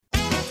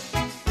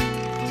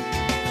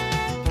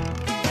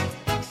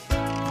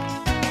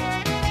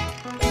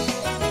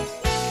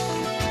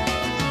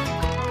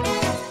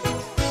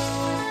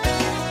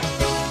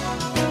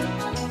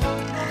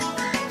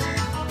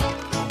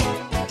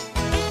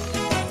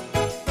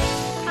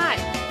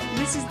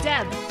this is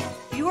Deb.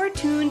 You're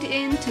tuned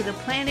in to the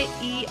Planet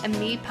E and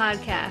Me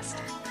podcast.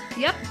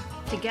 Yep,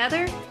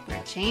 together,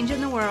 we're changing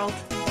the world.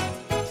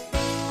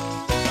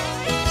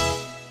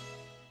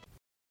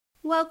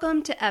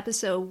 Welcome to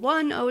episode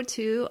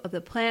 102 of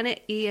the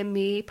Planet E and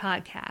Me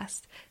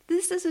podcast.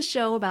 This is a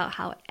show about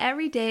how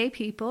everyday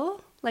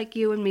people, like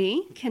you and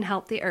me, can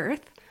help the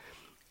earth.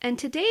 And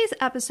today's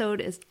episode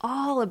is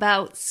all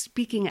about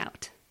speaking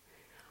out.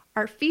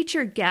 Our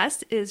featured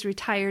guest is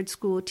retired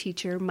school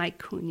teacher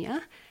Mike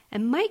Cunha,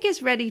 and Mike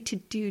is ready to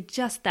do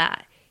just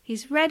that.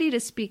 He's ready to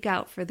speak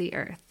out for the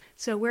earth.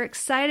 So we're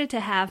excited to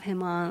have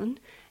him on,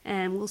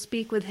 and we'll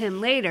speak with him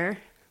later.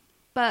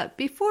 But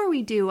before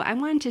we do, I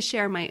wanted to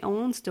share my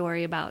own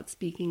story about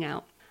speaking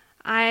out.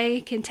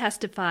 I can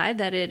testify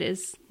that it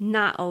is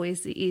not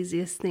always the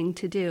easiest thing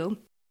to do.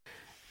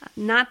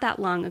 Not that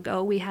long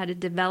ago, we had a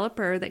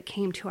developer that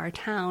came to our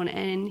town,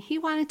 and he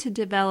wanted to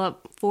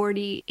develop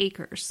 40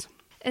 acres.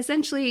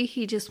 Essentially,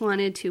 he just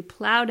wanted to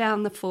plow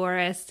down the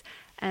forest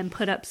and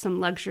put up some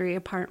luxury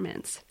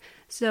apartments.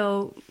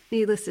 So,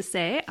 needless to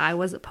say, I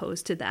was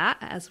opposed to that,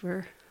 as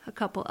were a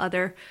couple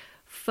other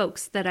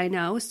folks that I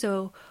know.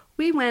 So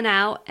we went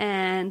out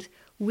and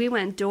we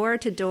went door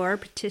to door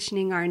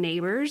petitioning our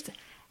neighbors.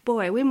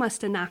 Boy, we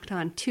must have knocked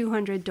on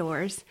 200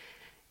 doors.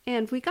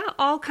 And we got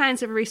all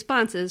kinds of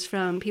responses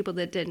from people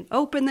that didn't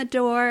open the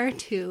door,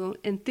 to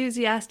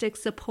enthusiastic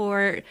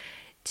support,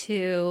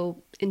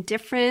 to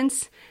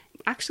indifference.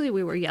 Actually,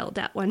 we were yelled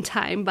at one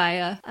time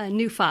by a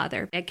new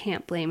father. I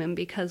can't blame him,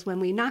 because when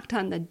we knocked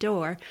on the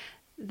door,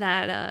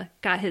 that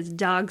got his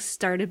dogs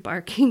started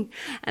barking,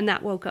 and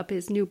that woke up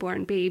his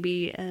newborn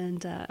baby.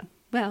 And,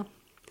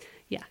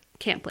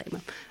 can't blame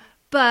him.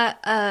 But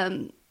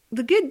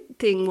the good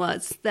thing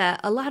was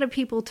that a lot of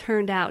people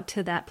turned out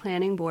to that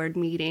planning board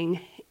meeting,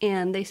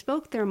 and they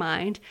spoke their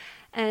mind.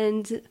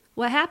 And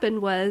what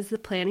happened was the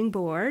planning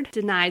board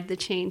denied the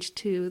change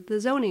to the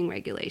zoning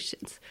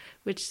regulations,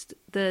 which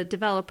the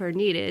developer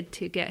needed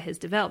to get his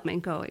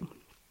development going.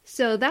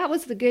 So that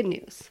was the good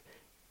news.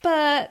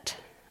 But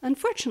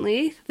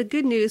unfortunately, the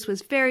good news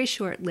was very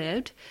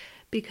short-lived,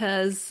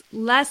 because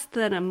less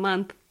than a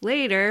month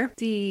later,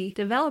 the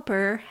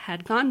developer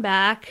had gone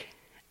back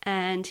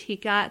and he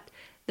got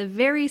the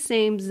very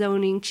same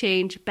zoning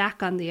change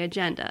back on the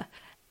agenda.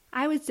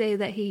 I would say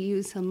that he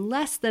used some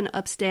less than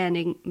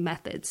upstanding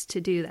methods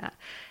to do that.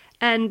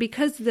 And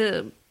because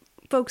the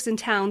folks in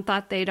town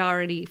thought they'd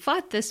already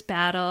fought this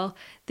battle,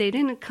 they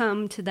didn't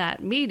come to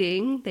that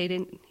meeting. They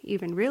didn't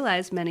even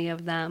realize, many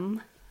of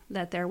them,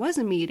 that there was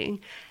a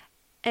meeting.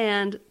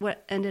 And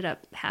what ended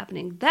up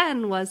happening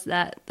then was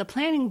that the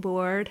planning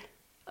board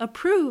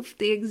approved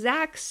the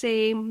exact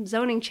same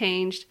zoning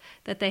change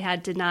that they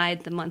had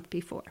denied the month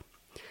before.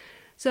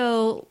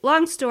 So,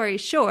 long story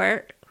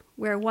short,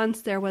 where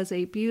once there was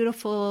a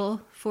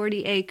beautiful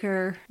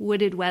 40-acre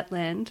wooded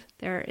wetland,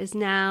 there is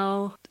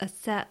now a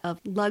set of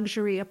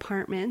luxury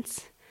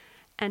apartments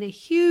and a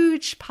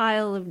huge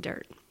pile of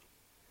dirt.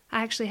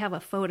 I actually have a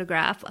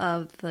photograph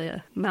of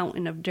the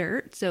mountain of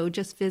dirt, so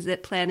just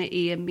visit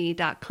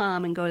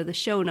planeteandme.com and go to the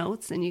show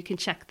notes and you can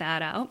check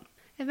that out.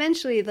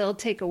 Eventually, they'll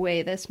take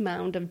away this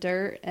mound of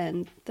dirt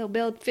and they'll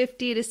build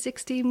 50 to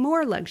 60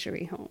 more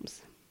luxury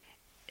homes.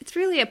 It's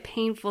really a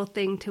painful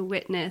thing to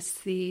witness,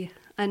 the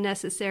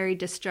unnecessary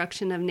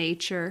destruction of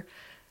nature.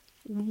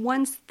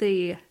 Once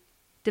the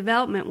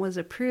development was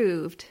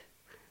approved,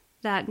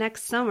 that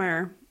next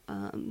summer,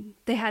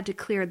 they had to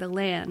clear the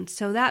land.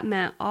 So that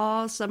meant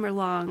all summer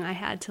long I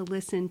had to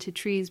listen to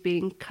trees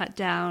being cut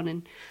down,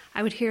 and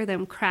I would hear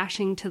them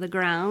crashing to the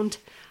ground.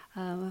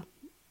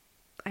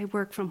 I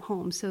work from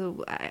home,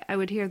 so I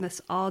would hear this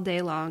all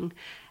day long.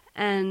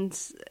 And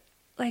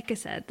like I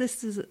said,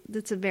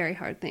 it's a very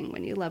hard thing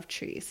when you love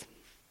trees.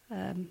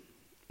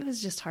 It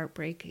was just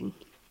heartbreaking.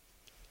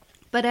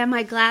 But am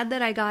I glad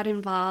that I got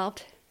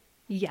involved?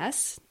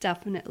 Yes,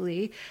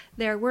 definitely.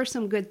 There were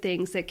some good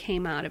things that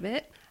came out of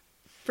it.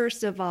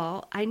 First of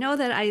all, I know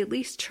that I at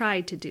least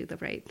tried to do the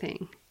right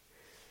thing.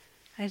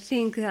 I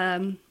think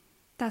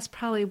that's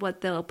probably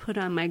what they'll put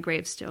on my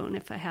gravestone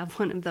if I have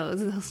one of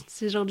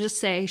those. It'll just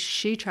say,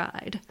 "She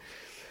tried."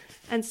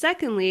 And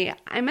secondly,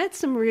 I met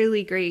some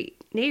really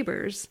great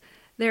neighbors.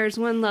 There's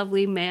one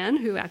lovely man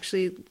who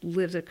actually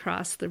lives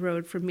across the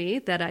road from me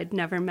that I'd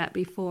never met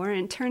before,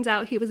 and it turns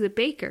out he was a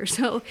baker.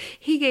 So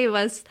he gave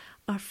us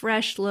a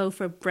fresh loaf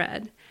of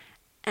bread,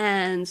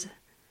 and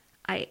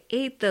I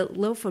ate the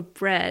loaf of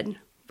bread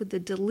with the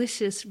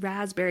delicious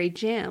raspberry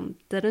jam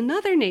that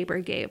another neighbor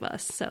gave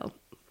us. So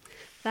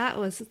that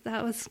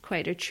was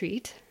quite a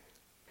treat.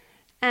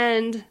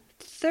 And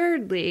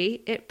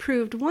thirdly, it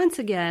proved once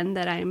again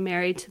that I'm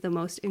married to the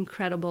most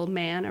incredible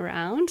man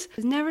around. I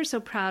was never so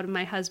proud of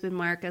my husband,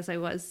 Mark, as I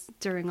was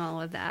during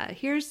all of that.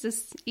 Here's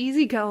this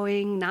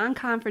easygoing,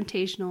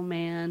 non-confrontational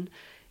man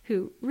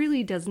who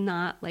really does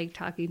not like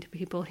talking to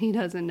people he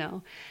doesn't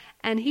know.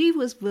 And he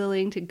was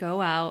willing to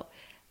go out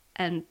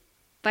and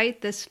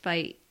fight this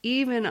fight,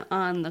 even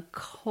on the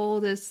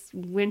coldest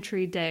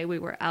wintry day we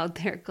were out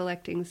there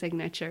collecting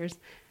signatures.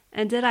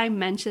 And did I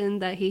mention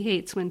that he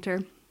hates winter?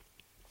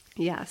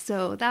 Yeah,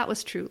 so that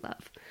was true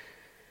love.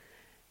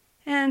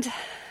 And,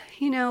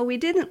 we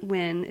didn't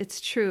win,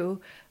 it's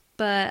true,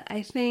 but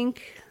I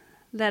think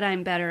that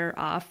I'm better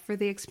off for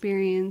the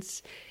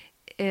experience.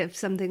 If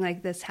something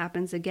like this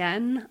happens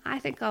again, I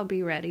think I'll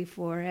be ready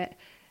for it.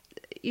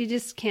 You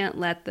just can't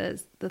let the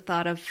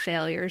thought of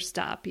failure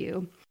stop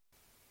you.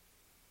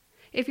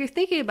 If you're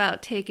thinking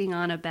about taking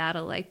on a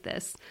battle like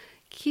this,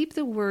 keep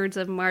the words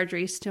of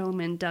Marjory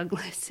Stoneman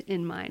Douglas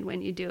in mind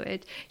when you do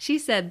it. She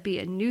said, be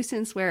a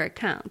nuisance where it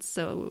counts.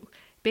 So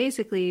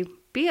basically,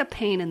 be a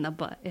pain in the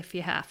butt if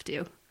you have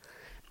to.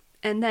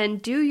 And then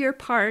do your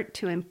part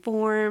to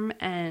inform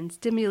and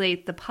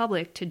stimulate the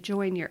public to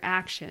join your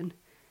action.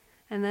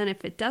 And then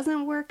if it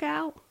doesn't work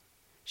out,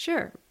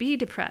 sure, be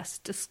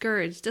depressed,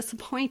 discouraged,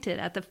 disappointed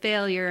at the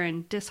failure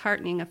and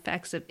disheartening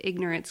effects of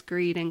ignorance,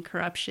 greed, and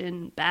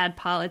corruption, bad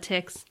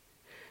politics,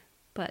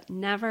 but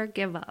never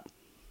give up.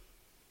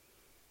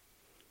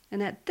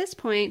 And at this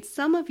point,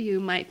 some of you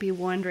might be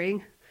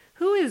wondering,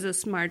 who is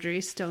this Marjory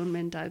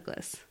Stoneman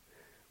Douglas?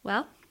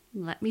 Well,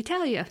 let me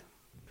tell you.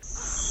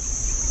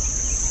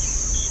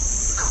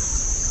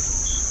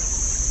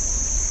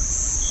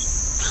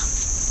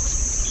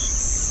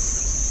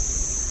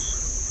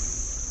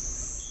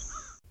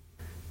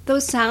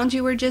 Those sounds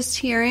you were just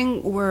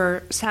hearing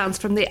were sounds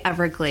from the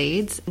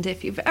Everglades. And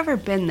if you've ever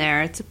been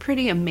there, it's a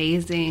pretty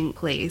amazing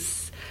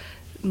place.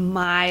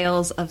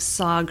 Miles of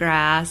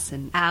sawgrass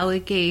and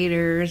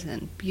alligators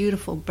and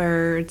beautiful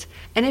birds.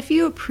 And if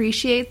you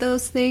appreciate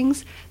those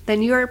things,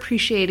 then you're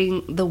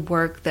appreciating the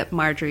work that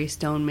Marjory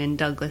Stoneman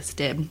Douglas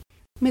did.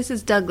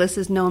 Mrs. Douglas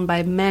is known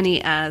by many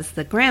as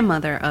the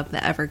grandmother of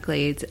the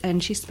Everglades,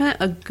 and she spent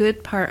a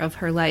good part of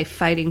her life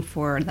fighting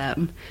for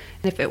them.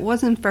 And if it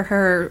wasn't for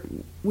her,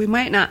 we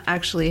might not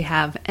actually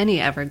have any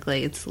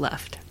Everglades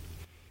left.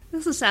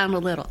 This will sound a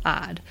little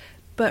odd,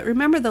 but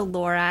remember the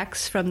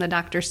Lorax from the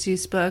Dr.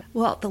 Seuss book?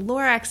 Well, the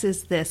Lorax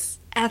is this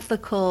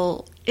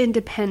ethical,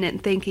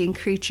 independent thinking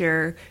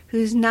creature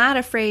who's not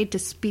afraid to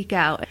speak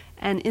out.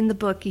 And in the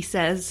book he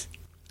says,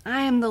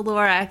 I am the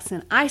Lorax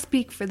and I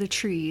speak for the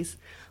trees.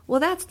 Well,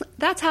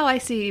 that's how I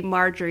see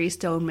Marjory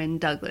Stoneman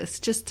Douglas.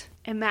 Just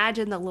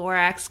imagine the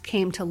Lorax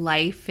came to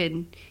life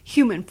in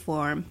human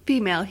form,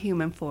 female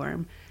human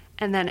form,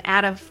 and then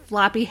add a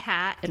floppy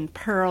hat and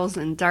pearls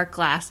and dark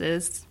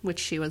glasses, which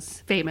she was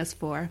famous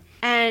for,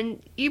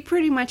 and you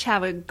pretty much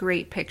have a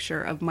great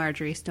picture of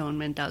Marjory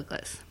Stoneman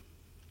Douglas.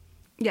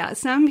 Yeah,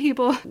 some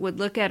people would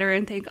look at her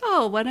and think,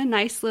 oh, what a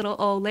nice little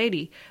old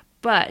lady.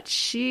 But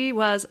she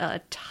was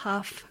a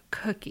tough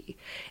cookie.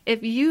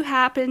 If you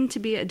happen to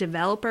be a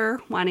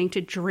developer wanting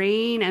to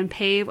drain and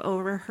pave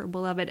over her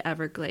beloved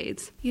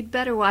Everglades, you'd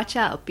better watch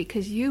out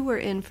because you were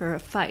in for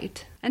a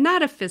fight. And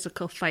not a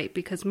physical fight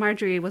because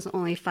Marjory was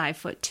only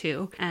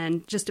 5'2"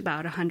 and just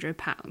about 100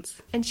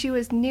 pounds. And she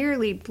was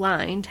nearly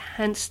blind,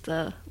 hence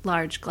the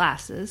large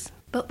glasses.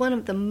 But one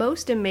of the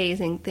most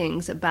amazing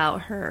things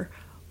about her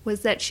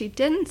was that she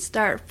didn't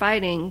start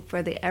fighting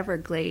for the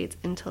Everglades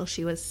until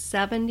she was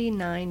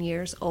 79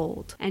 years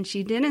old. And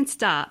she didn't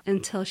stop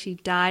until she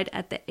died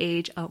at the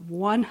age of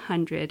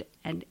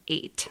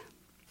 108.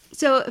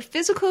 So a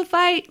physical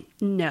fight?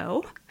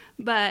 No.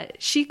 But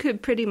she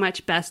could pretty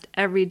much best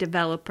every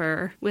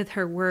developer with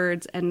her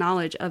words and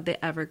knowledge of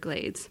the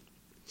Everglades.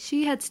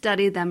 She had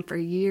studied them for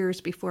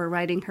years before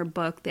writing her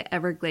book, The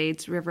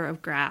Everglades River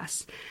of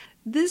Grass.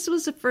 This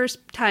was the first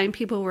time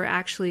people were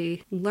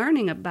actually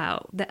learning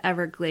about the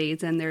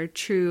Everglades and their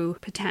true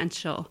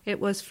potential. It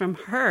was from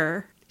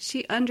her.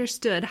 She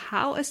understood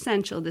how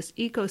essential this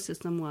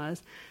ecosystem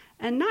was,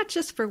 and not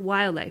just for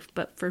wildlife,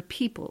 but for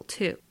people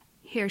too.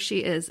 Here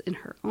she is in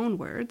her own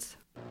words.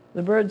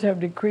 The birds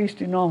have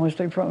decreased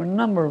enormously for a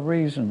number of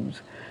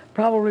reasons.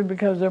 Probably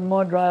because there are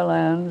more dry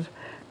lands,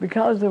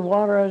 because the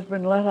water has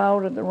been let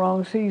out at the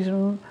wrong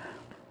season.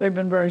 They've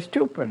been very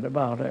stupid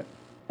about it.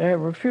 They have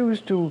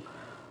refused to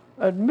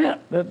admit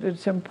that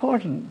it's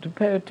important to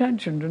pay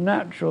attention to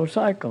natural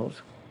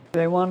cycles.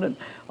 They want it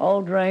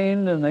all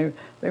drained, and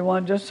they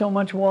want just so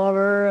much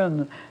water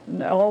and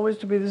always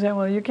to be the same.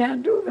 Well, you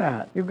can't do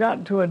that. You've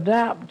got to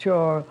adapt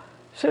your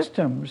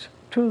systems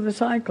to the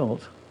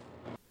cycles.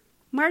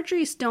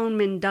 Marjory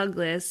Stoneman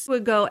Douglas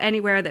would go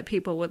anywhere that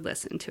people would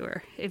listen to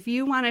her. If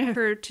you wanted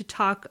her to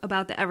talk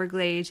about the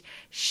Everglades,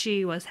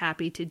 she was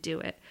happy to do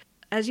it.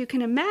 As you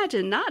can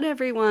imagine, not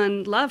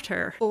everyone loved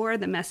her or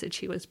the message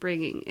she was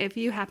bringing. If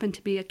you happen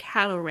to be a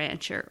cattle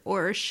rancher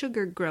or a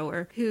sugar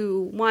grower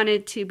who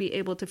wanted to be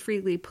able to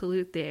freely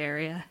pollute the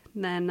area,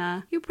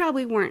 then you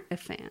probably weren't a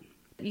fan.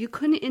 You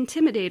couldn't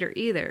intimidate her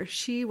either.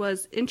 She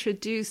was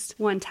introduced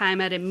one time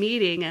at a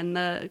meeting and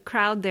the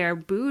crowd there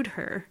booed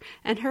her.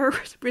 And her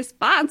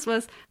response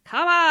was,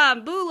 "Come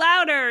on, boo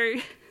louder.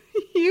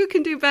 You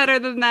can do better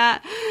than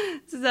that."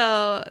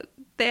 So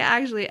they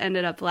actually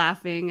ended up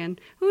laughing, and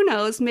who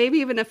knows, maybe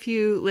even a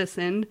few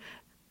listened.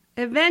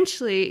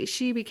 Eventually,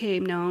 she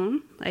became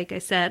known, like I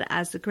said,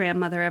 as the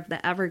grandmother of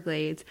the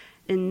Everglades,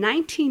 In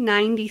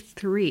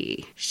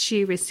 1993,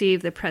 she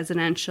received the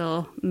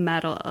Presidential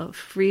Medal of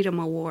Freedom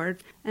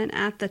Award. And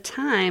at the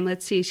time,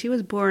 let's see, she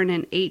was born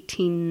in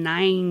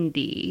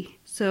 1890.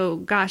 So,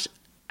 gosh,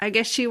 I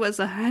guess she was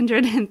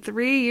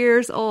 103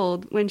 years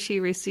old when she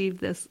received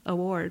this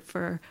award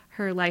for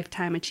her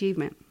lifetime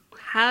achievement.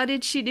 How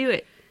did she do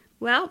it?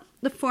 Well,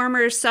 the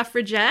former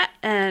suffragette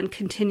and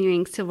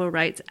continuing civil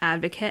rights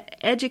advocate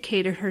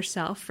educated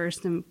herself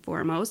first and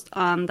foremost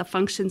on the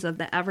functions of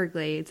the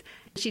Everglades.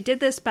 She did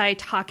this by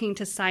talking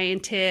to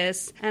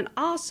scientists, and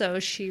also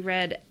she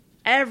read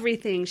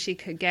everything she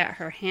could get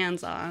her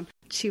hands on.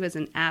 She was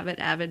an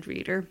avid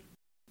reader.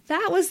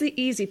 That was the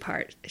easy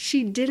part.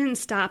 She didn't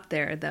stop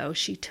there, though.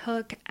 She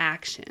took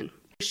action.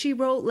 She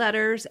wrote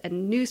letters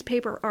and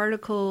newspaper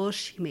articles.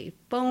 She made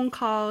phone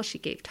calls. She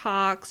gave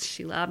talks.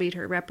 She lobbied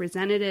her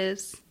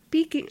representatives.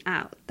 Speaking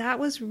out, that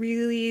was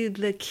really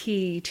the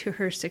key to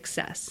her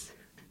success.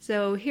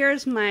 So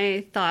here's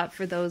my thought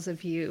for those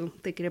of you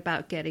thinking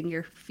about getting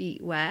your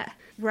feet wet.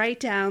 Write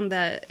down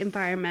the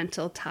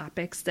environmental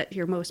topics that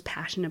you're most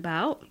passionate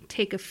about.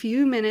 Take a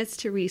few minutes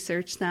to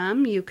research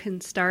them. You can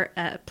start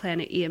at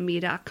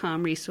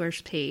planeteme.com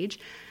resource page.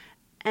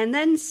 And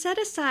then set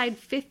aside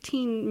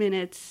 15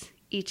 minutes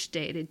each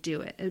day to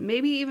do it. And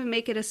maybe even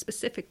make it a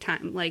specific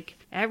time, like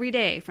every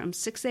day from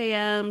 6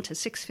 a.m. to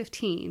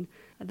 6:15.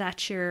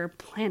 That's your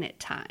planet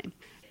time.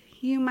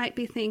 You might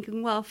be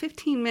thinking, well,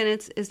 15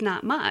 minutes is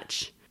not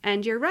much.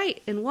 And you're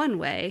right in one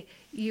way.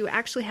 You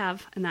actually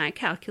have, and I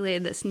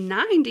calculated this,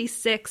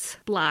 96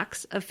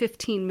 blocks of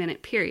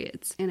 15-minute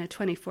periods in a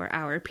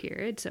 24-hour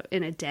period, so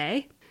in a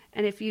day.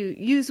 And if you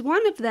use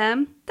one of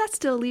them, that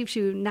still leaves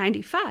you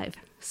 95.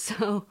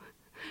 So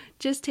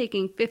just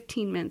taking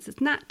 15 minutes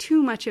is not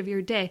too much of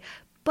your day,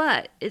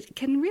 but it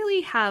can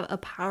really have a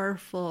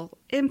powerful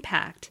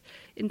impact.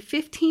 In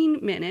 15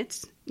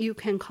 minutes, you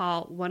can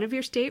call one of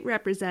your state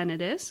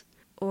representatives,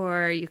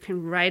 or you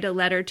can write a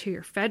letter to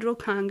your federal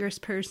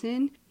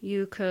congressperson.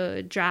 You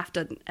could draft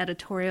an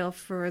editorial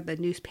for the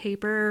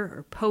newspaper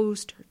or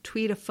post or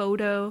tweet a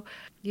photo.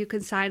 You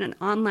could sign an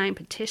online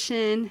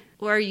petition,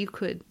 or you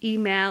could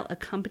email a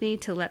company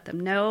to let them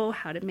know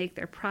how to make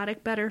their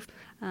product better.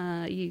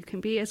 You can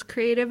be as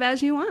creative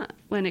as you want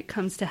when it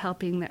comes to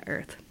helping the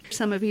earth.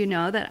 Some of you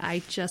know that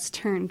I just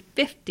turned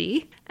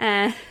 50,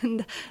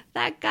 and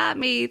that got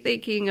me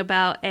thinking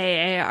about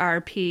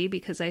AARP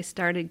because I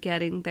started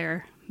getting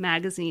their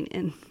magazine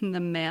in the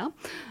mail.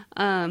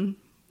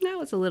 That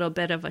was a little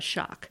bit of a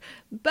shock,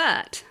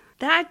 but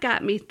that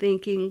got me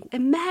thinking,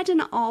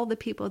 imagine all the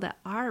people that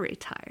are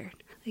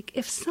retired. Like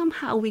if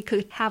somehow we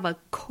could have a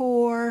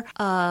core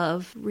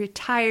of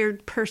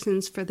retired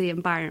persons for the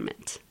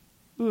environment.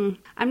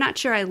 I'm not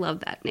sure I love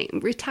that name.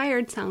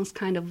 Retired sounds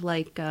kind of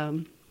like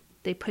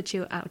they put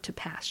you out to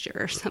pasture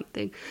or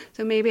something.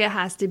 So maybe it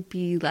has to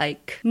be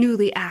like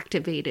newly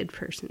activated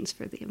persons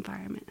for the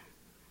environment.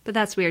 But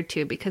that's weird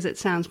too, because it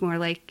sounds more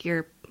like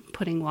you're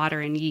putting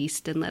water in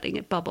yeast and letting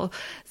it bubble.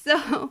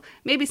 So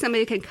maybe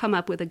somebody can come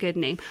up with a good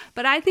name.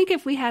 But I think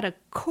if we had a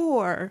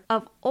core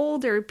of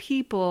older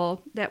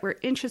people that were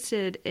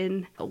interested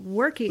in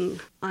working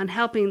on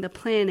helping the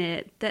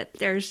planet, that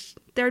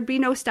there'd be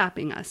no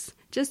stopping us.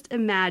 Just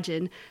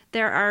imagine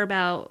there are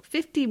about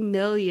 50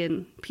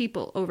 million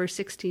people over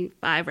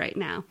 65 right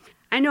now.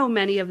 I know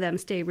many of them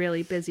stay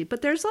really busy,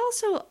 but there's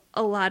also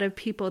a lot of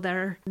people that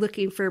are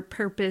looking for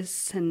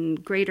purpose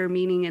and greater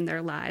meaning in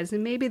their lives.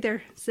 And maybe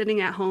they're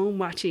sitting at home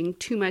watching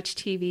too much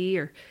TV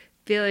or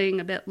feeling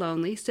a bit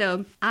lonely.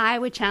 So I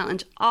would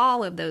challenge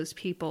all of those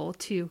people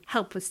to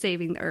help with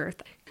saving the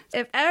earth.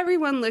 If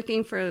everyone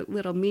looking for a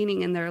little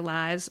meaning in their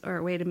lives or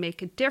a way to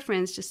make a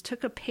difference just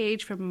took a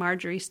page from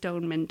Marjory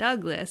Stoneman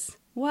Douglas,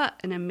 what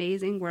an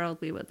amazing world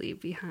we would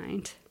leave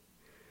behind.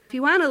 If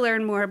you want to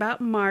learn more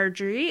about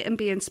Marjory and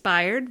be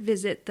inspired,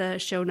 visit the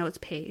show notes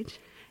page.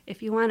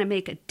 If you want to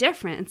make a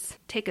difference,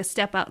 take a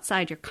step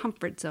outside your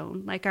comfort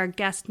zone, like our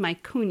guest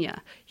Mike Cunha.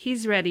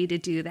 He's ready to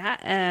do that,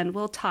 and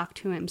we'll talk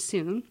to him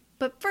soon.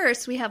 But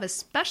first, we have a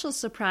special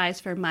surprise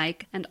for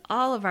Mike and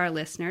all of our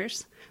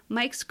listeners.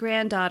 Mike's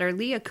granddaughter,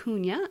 Leah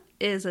Cunha,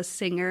 is a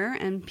singer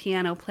and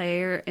piano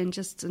player and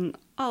just an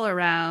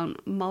all-around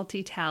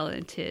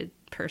multi-talented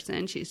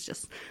person. She's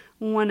just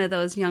one of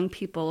those young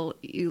people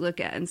you look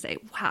at and say,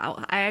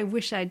 wow, I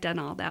wish I'd done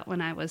all that when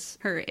I was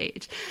her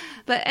age.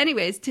 But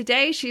anyways,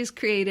 today she's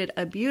created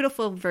a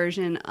beautiful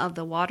version of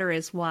The Water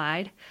is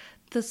Wide.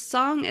 The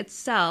song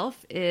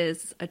itself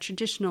is a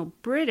traditional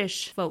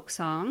British folk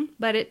song,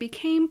 but it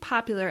became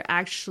popular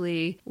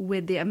actually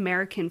with the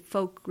American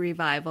folk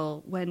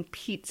revival when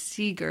Pete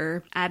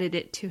Seeger added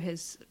it to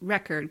his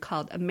record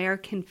called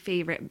American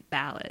Favorite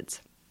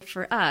Ballads.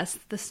 For us,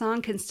 the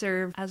song can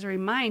serve as a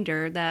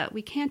reminder that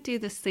we can't do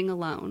this thing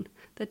alone.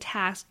 The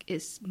task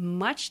is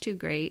much too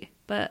great,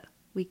 but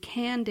we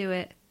can do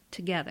it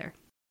together.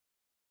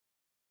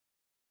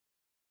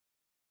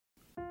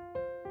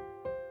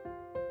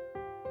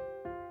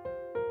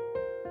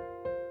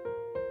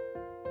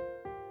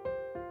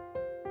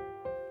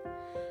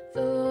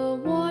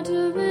 The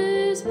water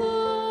is wide,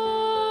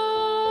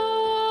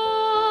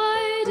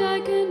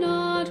 I cannot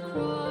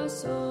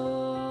soar,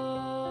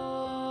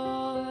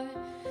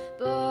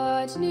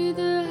 but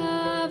neither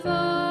have I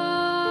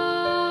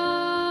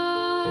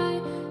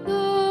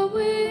the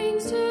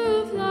wings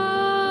to fly.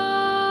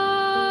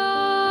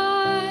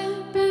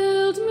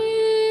 Build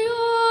me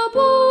a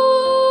boat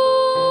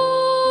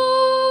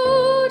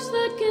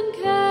that can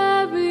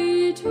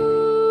carry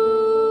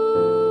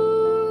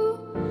two,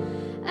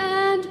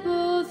 and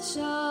both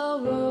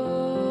shall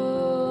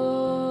row,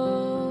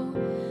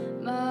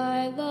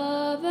 my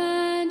love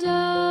and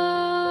I.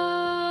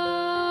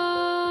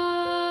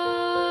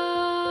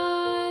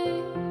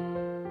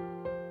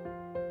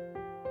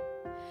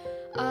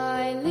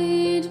 I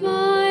leaned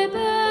my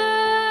back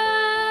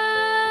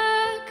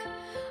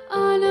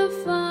on a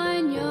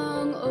fine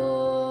young oak.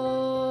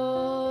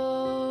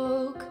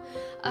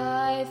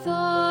 I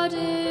thought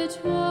it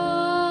was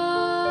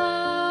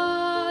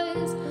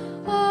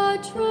a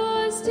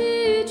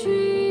trusty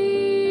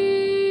tree,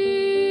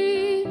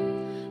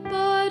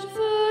 but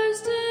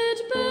first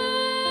it bended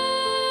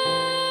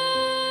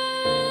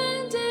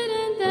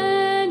and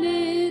then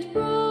it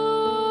broke.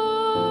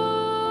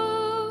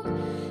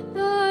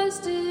 Thus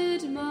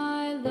did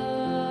my love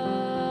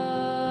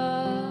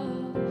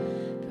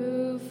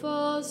prove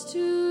false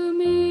to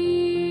me.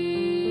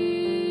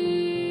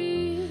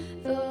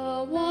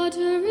 The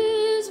water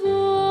is wide,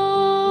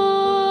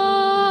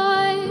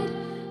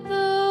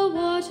 the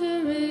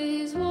water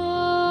is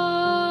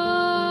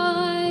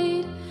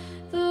wide,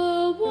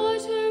 the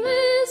water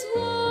is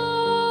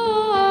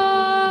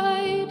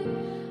wide,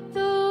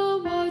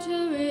 the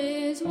water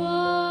is wide.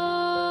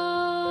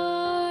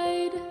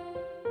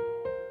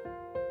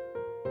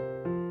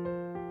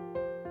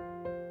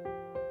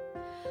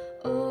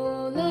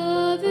 Oh,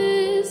 love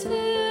is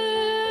fair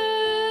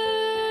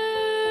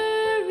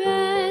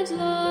and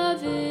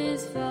love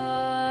is fine,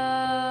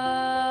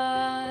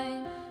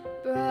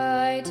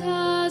 bright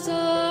as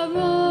a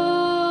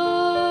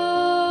rose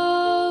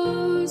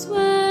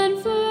when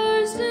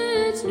first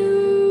it's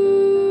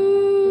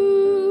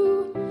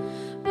new.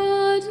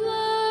 But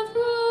love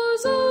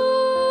grows old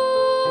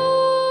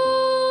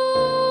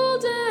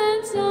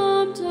and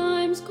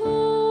sometimes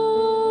cold,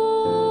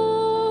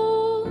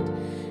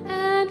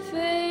 and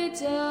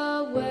fades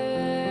away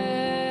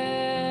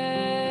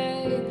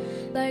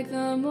like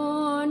the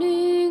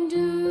morning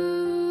dew.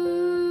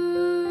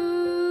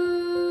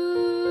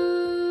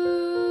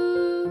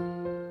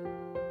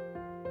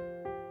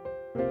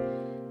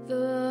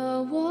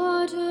 The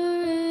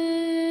water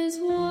is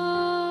wide.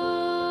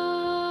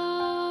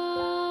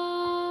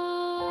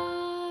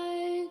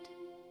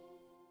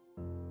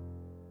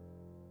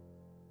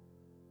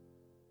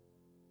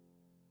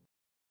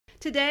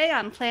 Today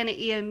on Planet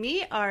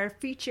EME, our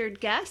featured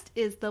guest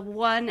is the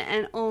one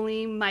and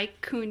only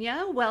Mike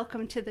Cunha.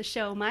 Welcome to the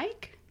show,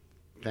 Mike.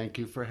 Thank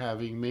you for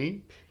having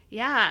me.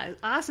 Yeah,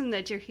 awesome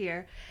that you're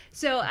here.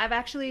 So I've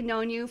actually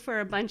known you for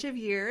a bunch of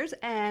years,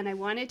 and I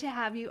wanted to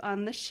have you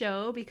on the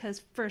show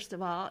because, first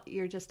of all,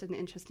 you're just an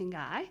interesting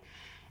guy.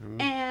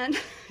 And,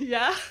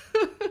 yeah.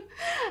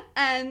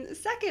 And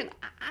second,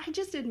 I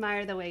just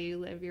admire the way you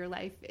live your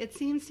life. It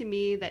seems to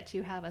me that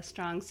you have a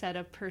strong set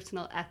of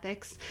personal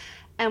ethics.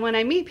 And when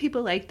I meet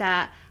people like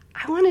that,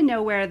 I want to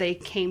know where they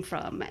came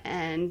from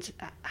and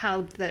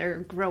how their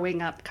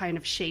growing up kind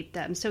of shaped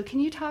them. So can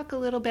you talk a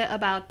little bit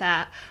about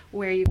that,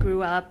 where you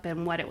grew up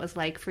and what it was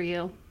like for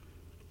you?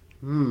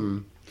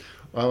 Well,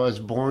 I was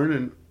born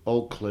in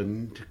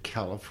Oakland,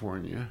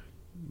 California.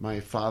 My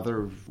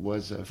father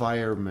was a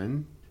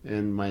fireman,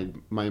 and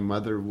my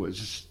mother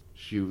was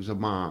a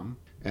mom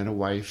and a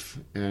wife,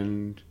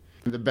 and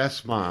the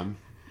best mom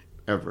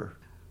ever.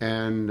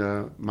 And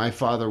my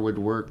father would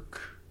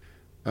work,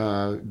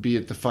 be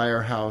at the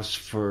firehouse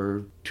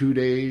for 2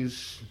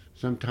 days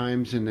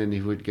sometimes, and then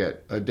he would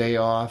get a day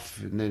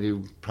off, and then he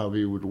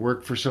probably would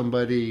work for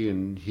somebody,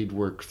 and he'd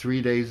work 3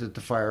 days at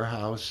the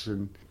firehouse,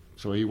 and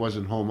so he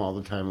wasn't home all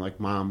the time like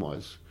Mom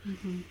was.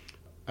 Mm-hmm.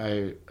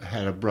 I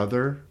had a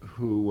brother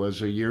who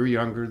was a year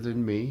younger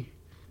than me.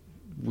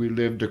 We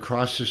lived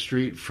across the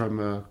street from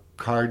a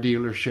car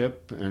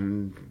dealership,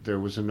 and there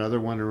was another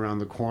one around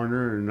the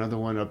corner and another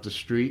one up the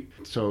street.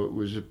 So it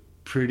was a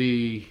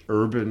pretty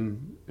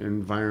urban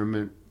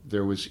environment.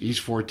 There was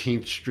East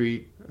 14th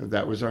Street.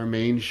 That was our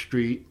main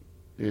street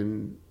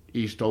in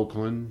East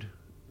Oakland.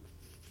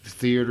 The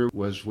theater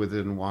was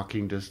within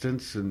walking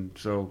distance, and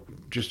so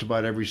just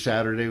about every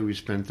Saturday we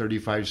spent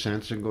 35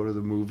 cents and go to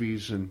the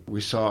movies, and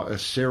we saw a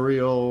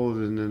serial,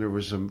 and then there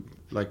was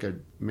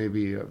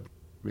maybe a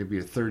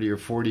 30 or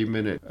 40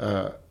 minute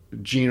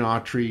Gene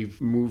Autry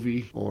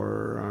movie,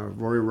 or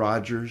Roy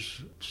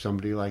Rogers,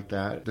 somebody like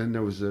that. Then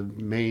there was a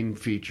main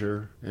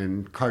feature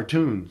and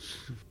cartoons.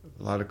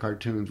 A lot of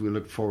cartoons. We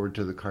looked forward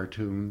to the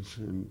cartoons,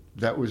 and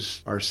that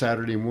was our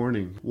Saturday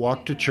morning.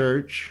 Walk to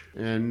church,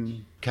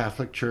 and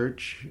Catholic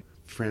church,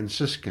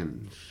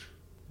 Franciscans,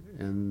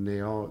 and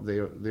they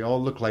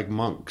all look like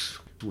monks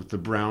with the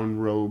brown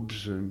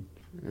robes and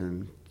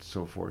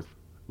so forth.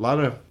 A lot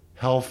of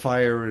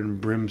hellfire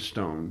and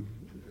brimstone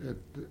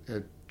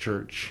at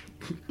church.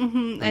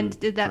 Mm-hmm. And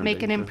did that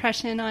make an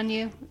impression on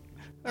you?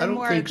 Or I don't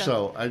more think ago?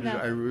 so. I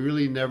No.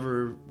 really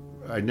never,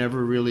 I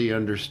never really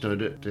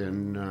understood it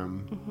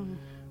and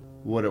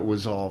what it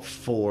was all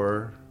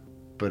for.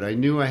 But I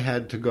knew I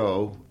had to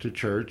go to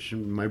church,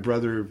 and my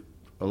brother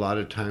a lot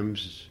of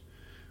times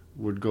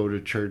would go to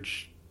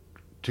church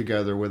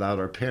together without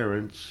our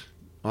parents.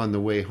 On the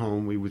way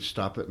home, we would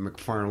stop at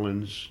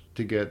McFarland's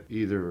to get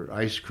either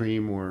ice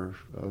cream or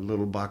a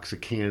little box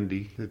of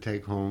candy to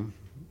take home.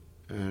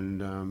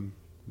 And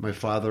my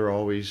father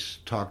always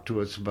talked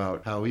to us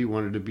about how he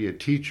wanted to be a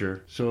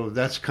teacher. So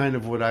that's kind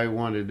of what I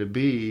wanted to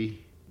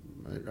be.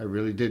 I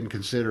really didn't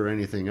consider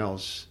anything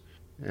else.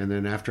 And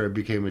then after I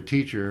became a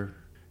teacher,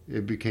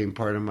 it became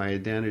part of my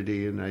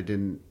identity, and I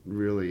didn't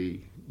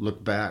really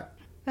look back.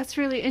 That's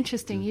really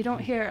interesting. You don't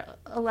hear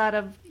a lot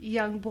of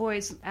young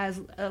boys as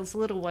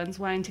little ones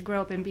wanting to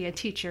grow up and be a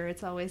teacher.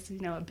 It's always,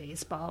 a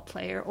baseball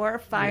player or a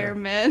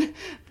fireman. Yeah.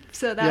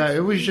 So that's, yeah,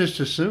 it was just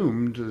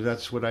assumed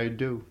that's what I'd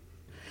do.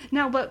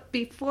 Now, but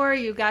before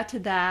you got to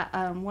that,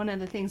 one of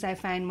the things I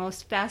find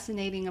most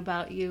fascinating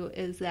about you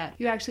is that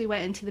you actually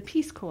went into the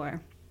Peace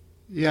Corps.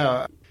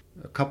 Yeah,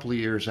 a couple of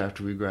years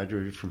after we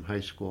graduated from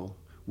high school,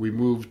 we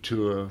moved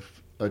to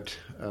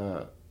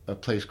a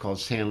place called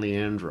San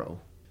Leandro.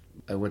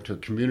 I went to a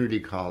community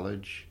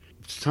college.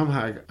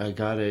 Somehow I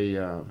got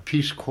a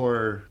Peace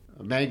Corps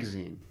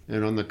magazine,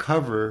 and on the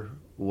cover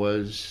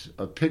was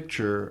a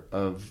picture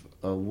of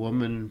a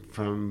woman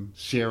from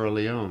Sierra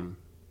Leone.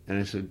 And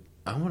I said,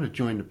 I want to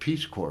join the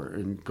Peace Corps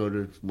and go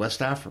to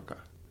West Africa.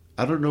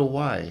 I don't know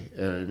why,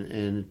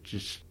 and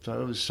just thought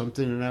it was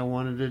something that I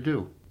wanted to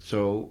do.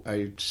 So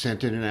I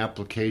sent in an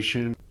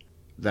application.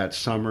 That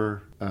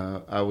summer,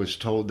 I was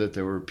told that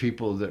there were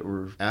people that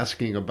were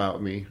asking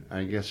about me.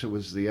 I guess it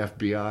was the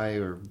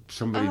FBI or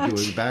somebody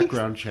doing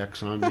background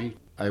checks on me.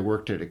 I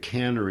worked at a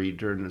cannery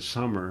during the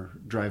summer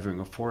driving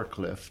a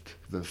forklift.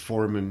 The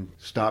foreman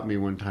stopped me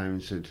one time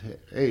and said,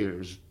 hey,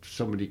 there's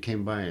somebody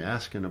came by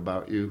asking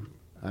about you.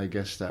 I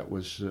guess that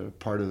was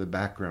part of the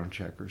background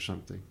check or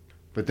something.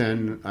 But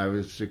then I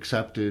was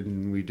accepted,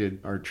 and we did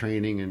our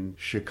training in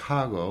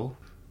Chicago.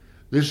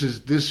 This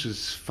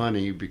is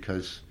funny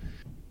because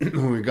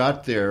when we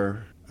got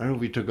there, I don't know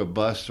if we took a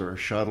bus or a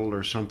shuttle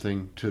or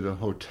something to the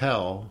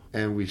hotel,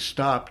 and we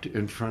stopped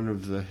in front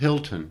of the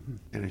Hilton.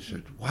 And I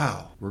said,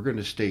 wow, we're going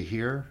to stay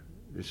here?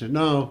 They said,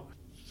 no.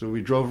 So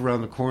we drove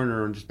around the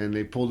corner, and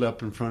they pulled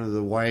up in front of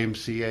the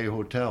YMCA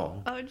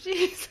hotel. Oh,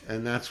 jeez.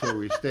 And that's where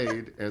we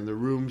stayed. And the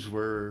rooms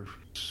were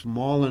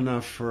small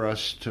enough for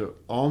us to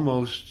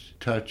almost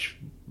touch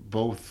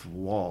both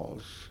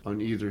walls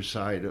on either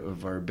side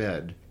of our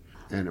bed.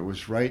 And it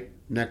was right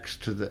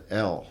next to the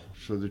L.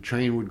 So the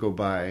train would go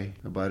by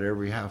about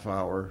every half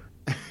hour,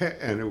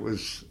 and it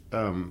was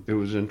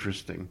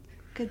interesting.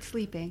 Good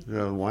sleeping.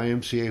 The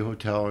YMCA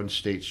Hotel on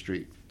State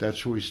Street.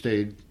 That's where we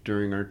stayed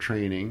during our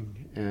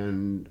training,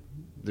 and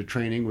the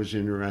training was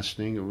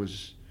interesting. It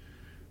was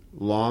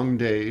long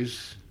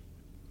days.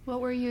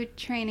 What were you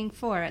training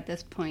for at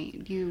this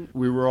point?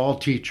 We were all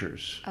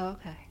teachers. Oh,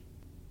 okay.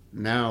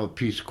 Now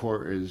Peace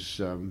Corps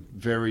is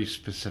very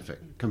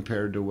specific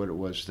compared to what it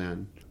was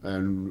then.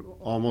 And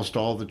almost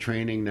all the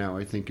training now,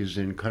 I think, is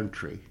in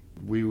country.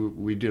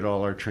 We did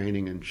all our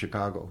training in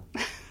Chicago.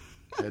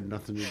 Had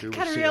nothing to do with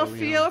Got a Sierra real Leone.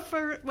 feel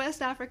for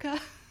West Africa.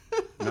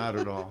 Not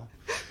at all.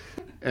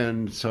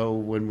 And so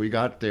when we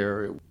got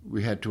there,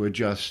 we had to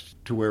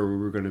adjust to where we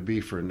were going to be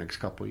for the next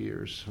couple of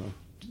years. So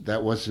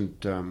that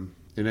wasn't in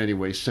any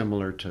way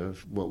similar to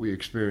what we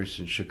experienced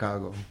in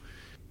Chicago.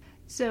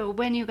 So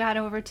when you got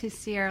over to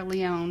Sierra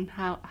Leone,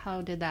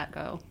 how did that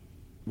go?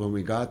 When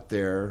we got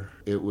there,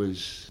 it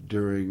was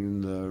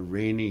during the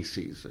rainy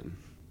season.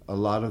 A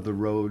lot of the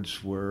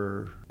roads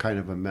were kind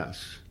of a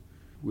mess.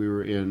 We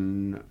were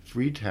in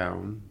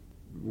Freetown,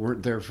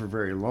 weren't there for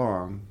very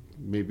long,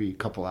 maybe a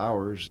couple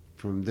hours.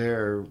 From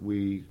there,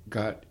 we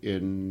got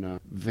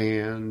in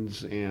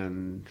vans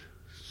and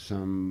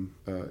some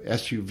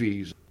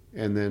SUVs,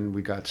 and then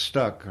we got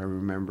stuck. I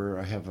remember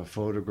I have a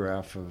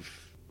photograph of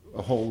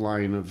a whole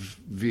line of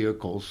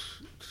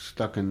vehicles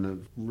stuck in the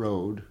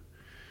road.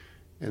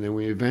 And then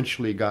we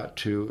eventually got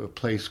to a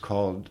place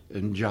called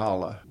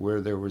Njala,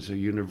 where there was a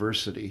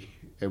university.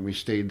 And we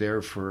stayed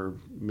there for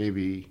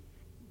maybe,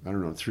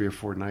 3 or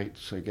 4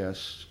 nights, I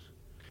guess.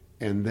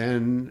 And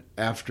then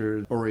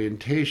after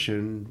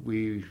orientation,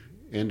 we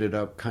ended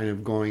up kind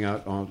of going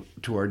out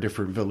to our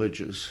different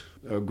villages.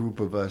 A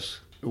group of us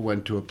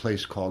went to a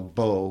place called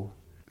Bo.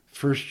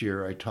 First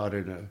year, I taught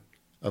in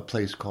a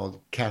place called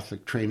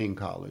Catholic Training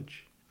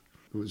College.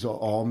 It was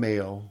all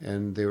male,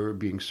 and they were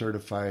being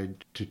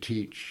certified to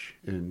teach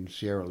in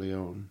Sierra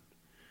Leone.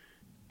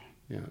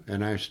 Yeah,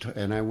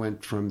 and I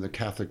went from the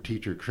Catholic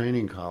Teacher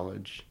Training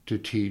College to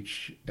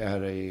teach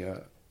at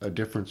a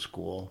different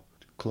school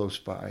close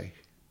by,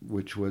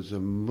 which was a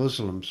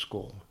Muslim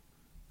school,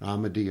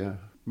 Ahmadiyya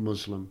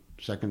Muslim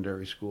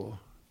secondary school.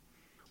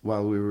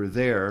 While we were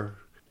there,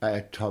 I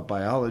taught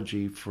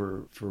biology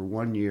for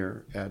 1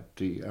 year at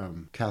the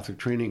Catholic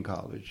Training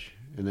College.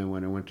 And then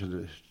when I went to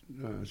the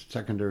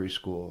secondary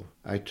school,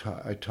 I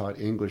taught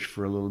English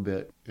for a little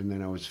bit, and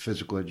then I was a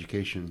physical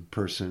education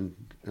person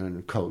and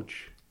a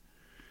coach.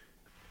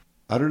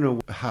 I don't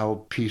know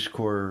how Peace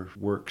Corps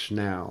works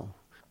now,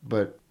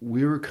 but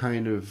we were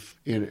kind of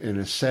in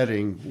a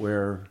setting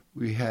where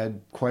we had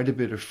quite a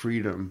bit of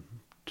freedom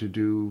to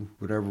do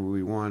whatever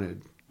we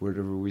wanted,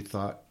 whatever we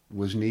thought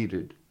was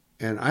needed.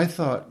 And I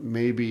thought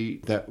maybe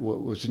that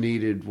what was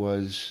needed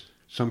was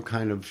some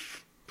kind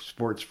of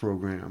sports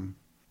program.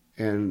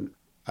 And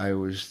I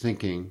was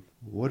thinking,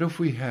 what if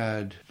we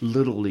had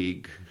Little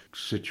League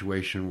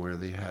situation where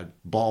they had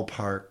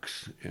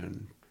ballparks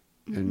and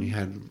you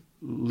had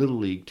Little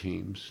League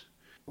teams?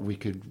 We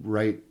could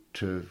write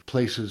to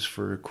places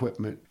for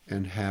equipment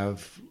and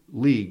have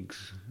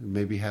leagues, and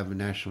maybe have a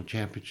national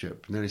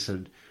championship. And then I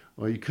said,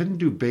 well, you couldn't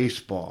do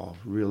baseball,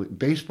 really.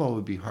 Baseball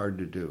would be hard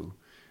to do.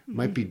 It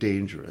might be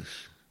dangerous,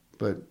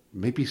 but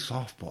maybe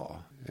softball.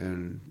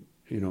 And,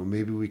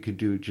 maybe we could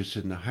do it just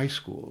in the high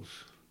schools.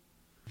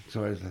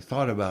 So as I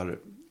thought about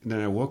it, and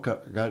then I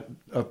got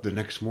up the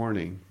next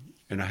morning,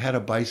 and I had a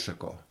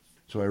bicycle.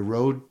 So I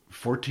rode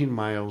 14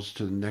 miles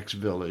to the next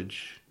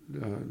village.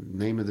 The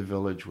name of the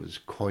village was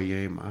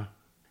Koyama.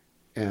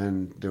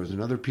 And there was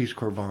another Peace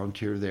Corps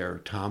volunteer there,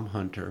 Tom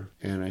Hunter.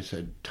 And I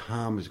said,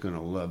 Tom is going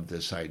to love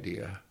this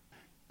idea.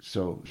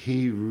 So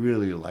he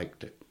really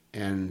liked it.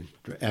 And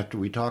after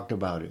we talked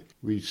about it,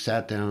 we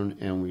sat down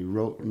and we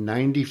wrote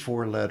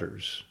 94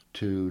 letters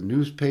to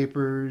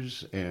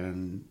newspapers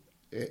and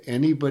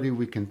anybody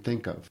we can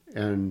think of,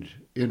 and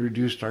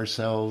introduced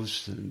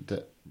ourselves. And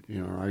that,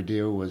 our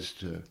idea was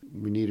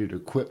we needed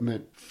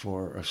equipment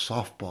for a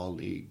softball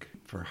league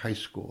for high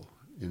school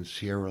in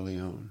Sierra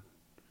Leone.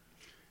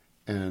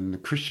 And the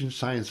Christian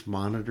Science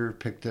Monitor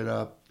picked it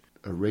up.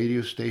 A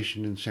radio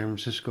station in San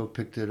Francisco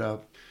picked it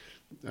up.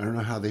 I don't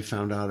know how they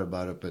found out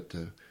about it, but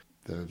the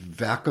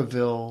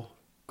Vacaville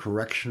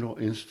Correctional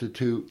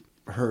Institute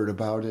heard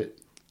about it.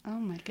 Oh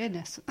my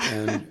goodness!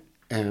 and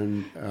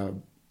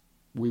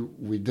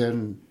we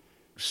then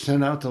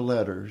sent out the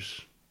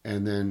letters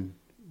and then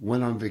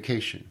went on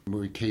vacation.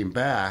 When we came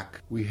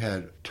back, we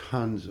had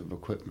tons of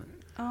equipment.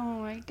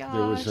 Oh my gosh!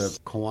 There was a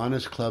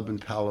Kiwanis Club in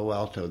Palo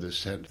Alto that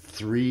sent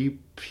 3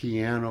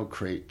 piano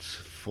crates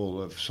full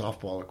of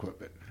softball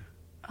equipment.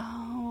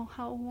 Oh,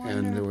 how wonderful!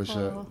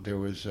 And there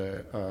was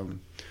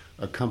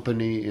a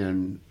company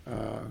in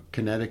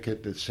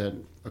Connecticut that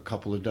sent a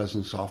couple of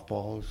dozen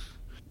softballs.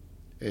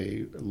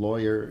 A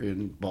lawyer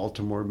in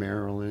Baltimore,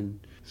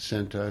 Maryland,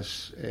 sent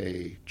us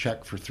a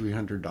check for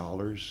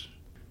 $300.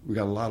 We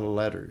got a lot of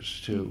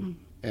letters too,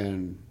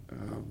 and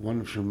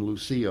one from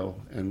Lucille,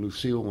 and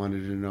Lucille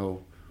wanted to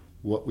know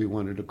what we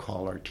wanted to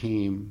call our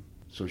team,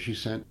 so she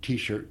sent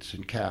T-shirts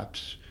and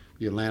caps.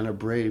 The Atlanta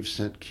Braves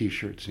sent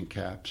T-shirts and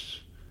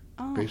caps.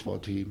 Baseball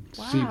team.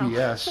 Wow.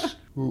 CBS,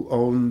 who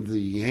owned the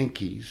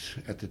Yankees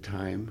at the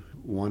time,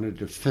 wanted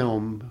to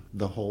film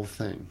the whole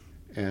thing,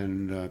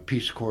 and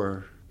Peace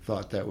Corps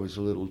thought that was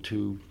a little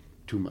too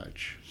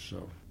much,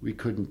 so we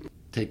couldn't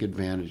take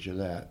advantage of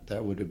that.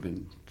 That would have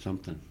been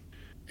something.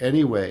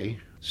 Anyway,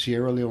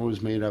 Sierra Leone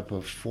was made up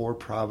of 4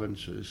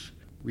 provinces.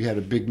 We had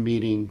a big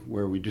meeting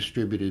where we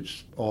distributed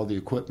all the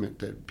equipment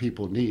that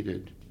people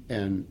needed,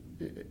 and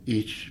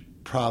each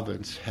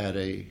province had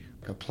a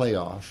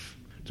playoff.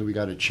 So we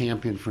got a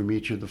champion from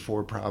each of the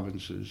 4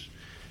 provinces.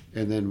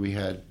 And then we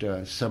had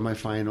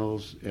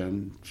semifinals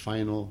and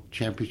final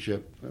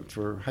championship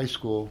for high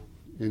school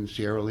in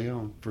Sierra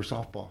Leone for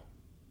softball.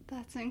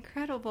 That's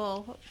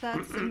incredible.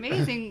 That's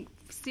amazing.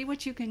 See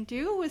what you can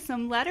do with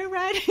some letter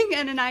writing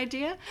and an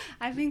idea.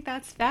 I think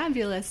that's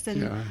fabulous.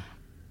 And Yeah.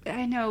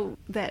 I know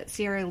that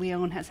Sierra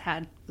Leone has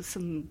had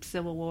some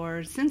civil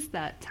wars since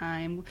that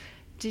time.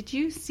 Did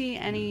you see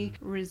any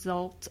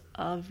result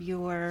of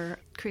your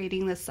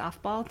creating the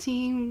softball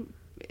team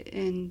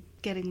in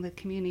getting the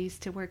communities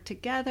to work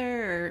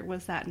together, or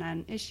was that not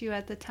an issue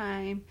at the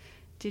time?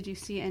 Did you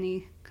see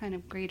any kind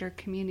of greater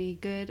community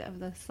good of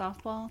the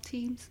softball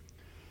teams?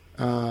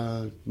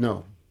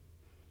 No.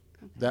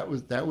 That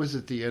was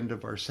at the end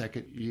of our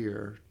second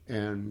year,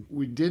 and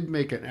we did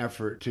make an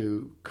effort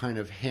to kind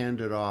of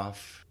hand it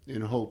off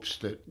in hopes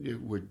that it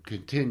would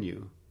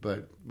continue,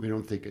 but we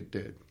don't think it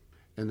did.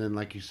 And then,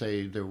 like you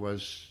say, there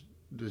was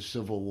the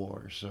Civil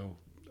War, so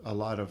a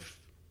lot of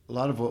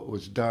what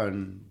was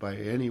done by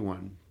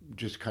anyone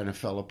just kind of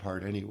fell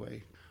apart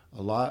anyway.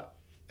 A lot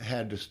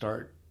had to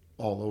start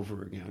all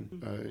over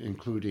again,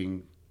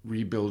 including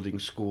rebuilding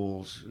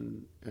schools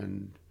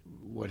and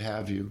what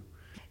have you.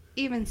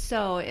 Even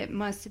so, it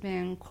must have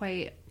been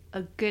quite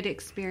a good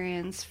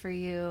experience for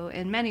you.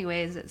 In many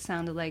ways, it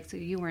sounded like, so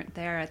you weren't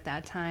there at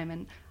that time.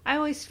 And I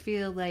always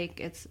feel like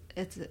it's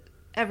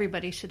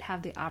everybody should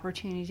have the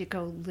opportunity to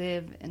go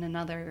live in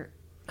another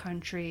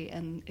country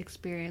and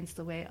experience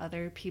the way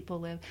other people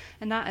live,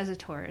 and not as a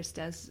tourist,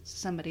 as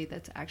somebody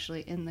that's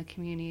actually in the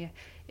community.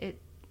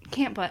 It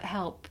can't but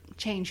help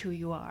change who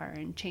you are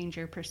and change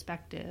your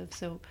perspective.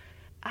 So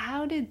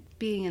how did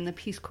being in the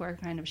Peace Corps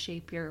kind of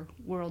shape your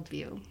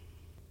worldview?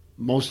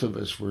 Most of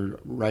us were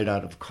right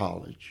out of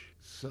college,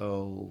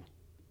 so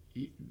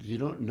you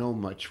don't know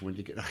much when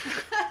you get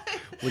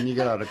when you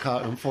get out of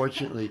college.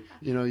 Unfortunately,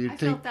 you I think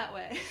felt that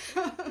way.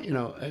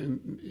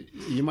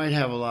 you might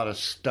have a lot of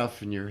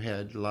stuff in your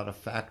head, a lot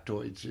of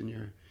factoids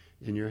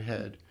in your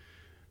head,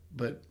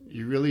 but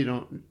you really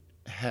don't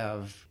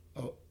have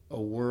a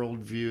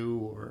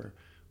worldview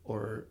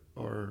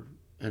or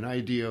an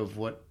idea of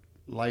what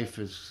life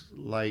is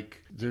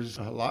like. There's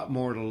a lot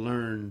more to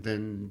learn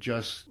than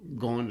just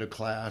going to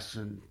class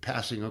and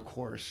passing a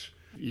course.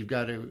 You've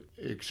got to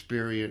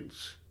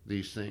experience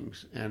these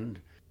things. And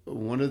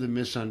one of the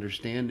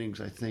misunderstandings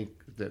I think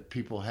that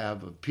people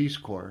have of Peace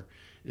Corps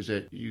is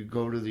that you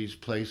go to these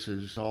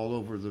places all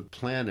over the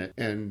planet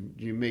and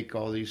you make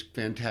all these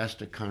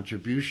fantastic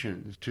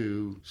contributions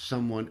to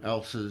someone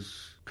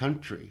else's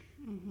country.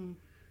 Mm-hmm.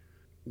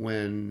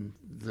 When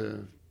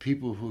the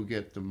people who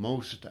get the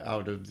most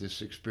out of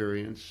this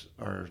experience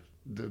are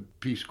the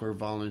Peace Corps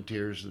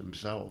volunteers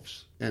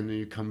themselves. And then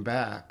you come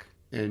back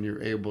and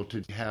you're able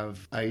to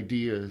have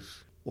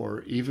ideas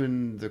or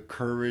even the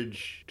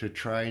courage to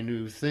try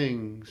new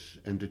things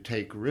and to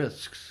take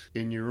risks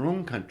in your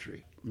own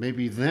country.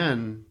 Maybe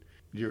then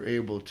you're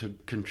able to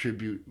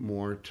contribute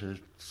more to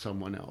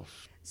someone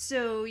else.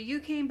 So you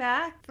came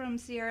back from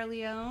Sierra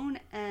Leone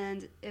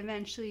and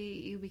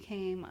eventually you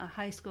became a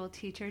high school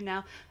teacher.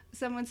 Now,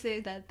 someone say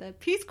that the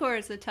Peace Corps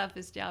is the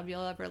toughest job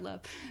you'll ever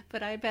live,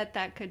 but I bet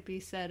that could be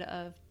said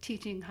of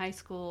teaching high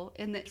school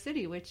in the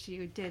city, which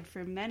you did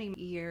for many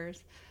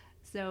years.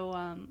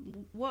 So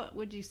what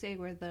would you say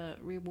were the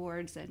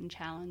rewards and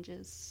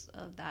challenges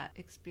of that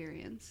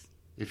experience?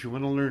 If you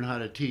want to learn how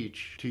to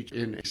teach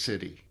in a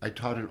city. I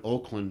taught in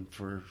Oakland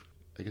for,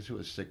 I guess it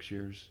was 6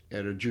 years,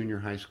 at a junior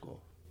high school.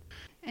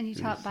 And you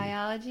taught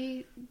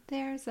biology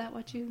there? Is that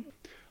what you...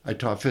 I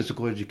taught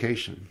physical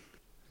education.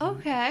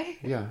 Okay.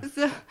 Yeah.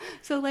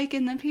 So like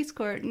in the Peace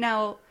Corps.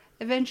 Now,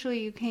 eventually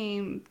you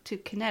came to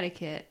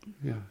Connecticut.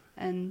 Yeah.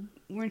 And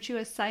weren't you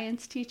a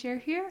science teacher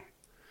here?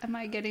 Am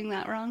I getting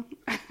that wrong?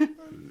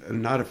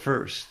 Not at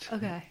first.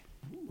 Okay.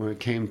 When it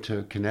came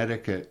to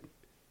Connecticut,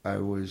 I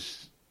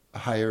was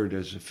hired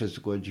as a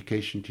physical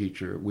education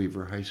teacher at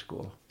Weaver High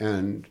School.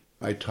 And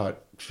I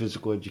taught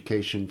physical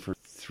education for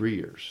 3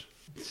 years.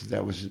 So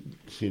that was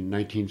in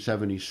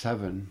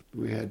 1977.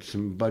 We had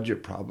some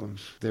budget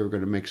problems. They were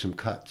going to make some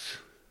cuts.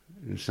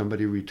 And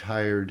somebody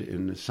retired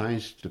in the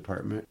science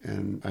department,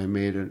 and I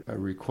made a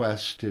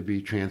request to be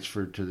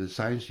transferred to the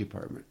science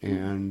department.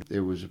 And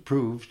it was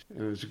approved.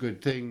 It was a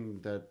good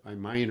thing that I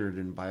minored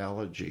in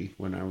biology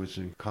when I was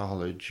in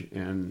college,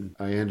 and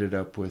I ended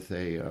up with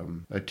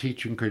a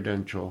teaching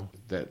credential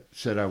that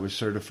said I was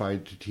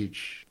certified to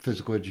teach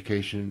physical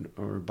education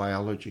or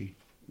biology.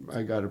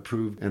 I got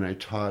approved, and I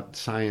taught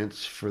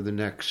science for the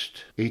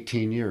next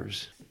 18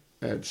 years.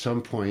 At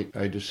some point,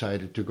 I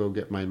decided to go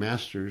get my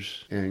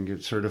master's and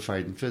get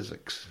certified in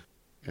physics.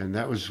 And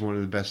that was one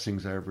of the best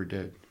things I ever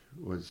did,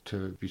 was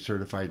to be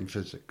certified in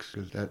physics,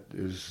 because that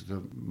is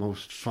the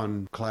most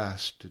fun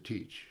class to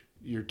teach.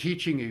 Your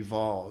teaching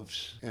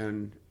evolves,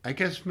 and I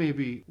guess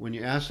maybe when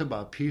you ask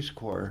about Peace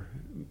Corps,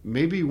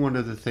 maybe one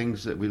of the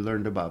things that we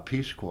learned about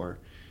Peace Corps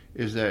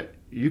is that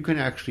you can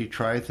actually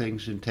try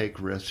things and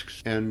take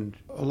risks, and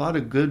a lot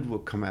of good will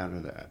come out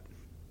of that.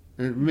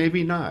 And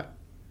maybe not.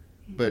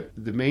 But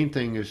the main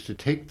thing is to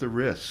take the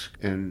risk,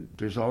 and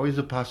there's always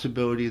a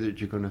possibility that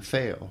you're going to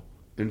fail.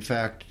 In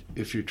fact,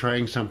 if you're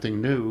trying something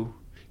new,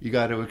 you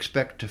got to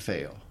expect to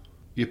fail.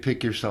 You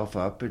pick yourself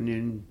up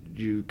and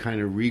you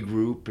kind of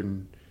regroup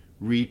and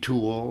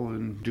retool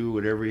and do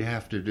whatever you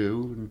have to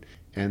do,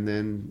 and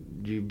then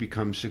you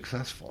become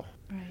successful.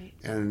 Right.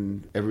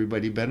 And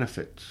everybody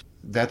benefits.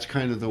 That's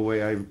kind of the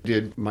way I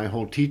did my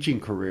whole teaching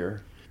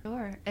career.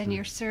 Sure. And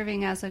you're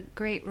serving as a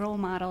great role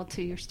model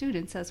to your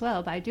students as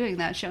well by doing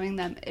that, showing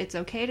them it's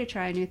okay to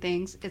try new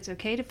things, it's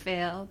okay to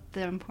fail.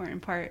 The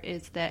important part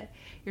is that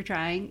you're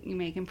trying, you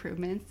make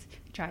improvements,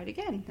 you try it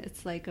again.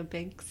 It's like a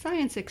big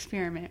science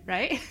experiment,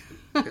 right?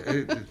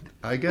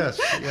 I guess,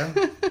 yeah.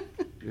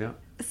 Yeah.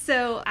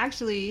 So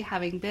actually,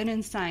 having been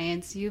in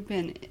science, you've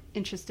been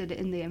interested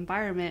in the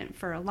environment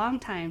for a long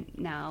time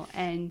now,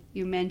 and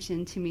you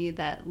mentioned to me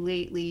that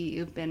lately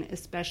you've been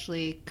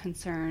especially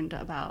concerned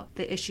about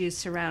the issues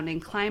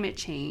surrounding climate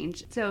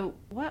change. So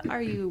what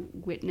are you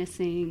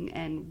witnessing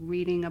and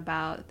reading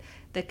about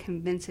that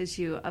convinces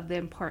you of the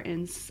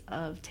importance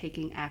of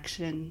taking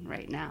action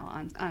right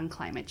now on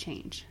climate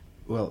change?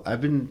 Well, I've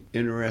been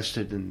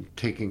interested in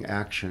taking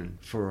action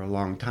for a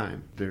long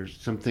time. There's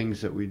some things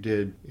that we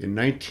did. In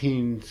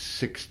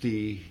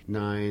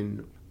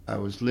 1969, I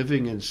was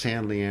living in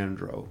San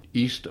Leandro,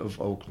 east of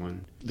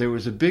Oakland. There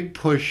was a big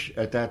push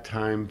at that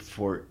time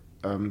for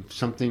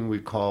something we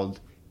called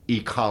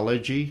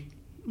ecology.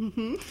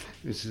 Mm-hmm.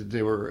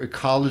 There were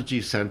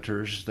ecology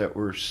centers that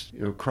were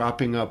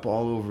cropping up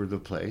all over the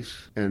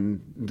place,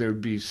 and there'd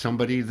be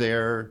somebody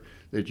there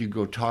that you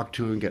go talk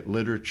to and get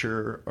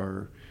literature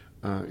or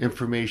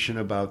information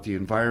about the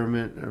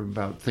environment,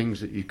 about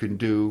things that you can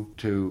do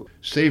to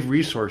save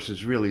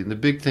resources, really. And the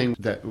big thing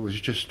that was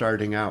just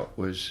starting out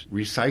was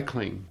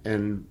recycling.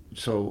 And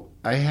so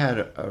I had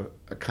a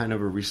kind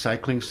of a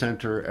recycling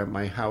center at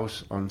my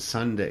house on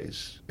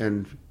Sundays,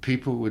 and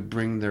people would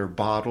bring their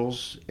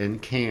bottles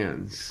and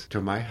cans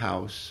to my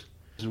house,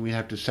 and we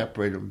have to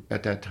separate them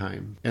at that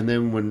time. And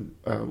then when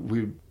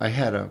I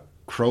had a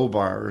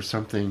crowbar or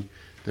something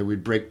that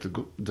we'd break the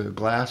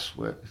glass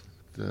with,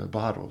 the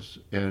bottles,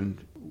 and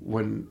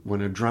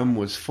when a drum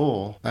was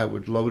full, I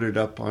would load it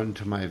up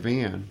onto my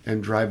van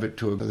and drive it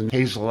to the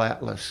Hazel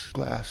Atlas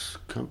Glass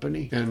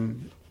Company,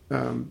 and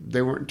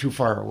they weren't too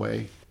far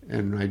away,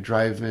 and I'd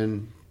drive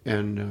in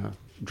and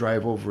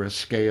drive over a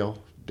scale.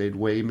 They'd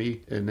weigh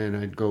me, and then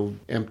I'd go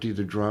empty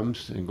the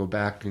drums and go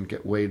back and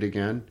get weighed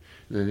again,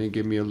 and then they'd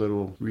give me a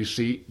little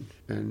receipt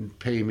and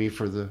pay me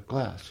for the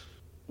glass.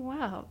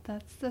 Wow,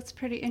 that's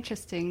pretty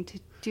interesting to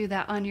do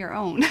that on your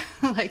own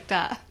like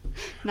that.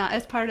 Not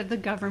as part of the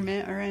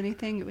government or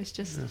anything. It was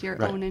just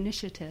your own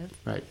initiative.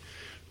 Right.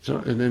 So,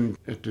 and then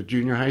at the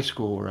junior high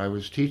school where I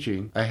was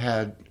teaching, I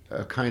had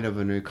a kind of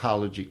an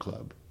ecology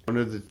club. One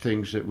of the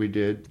things that we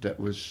did that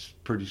was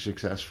pretty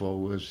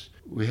successful was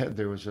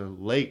there was a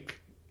lake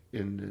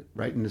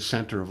right in the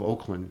center of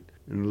Oakland,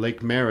 and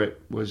Lake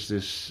Merritt was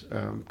this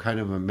kind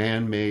of a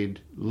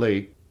man-made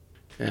lake,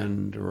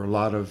 and there were a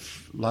lot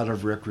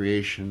of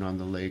recreation on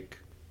the lake.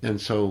 And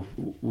so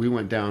we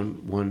went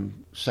down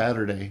one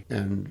Saturday,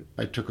 and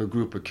I took a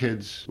group of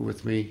kids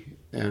with me,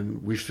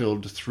 and we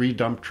filled 3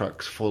 dump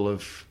trucks full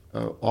of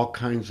all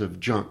kinds of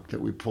junk that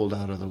we pulled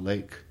out of the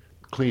lake,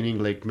 cleaning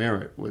Lake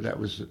Merritt. Well, that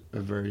was a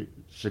very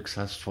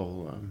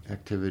successful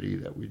activity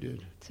that we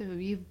did. So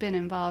you've been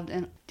involved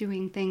in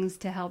doing things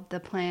to help the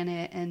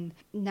planet, and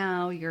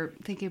now you're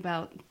thinking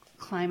about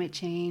climate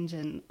change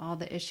and all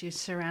the issues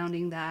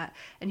surrounding that,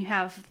 and you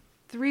have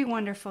 3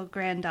 wonderful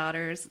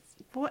granddaughters.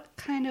 What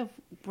kind of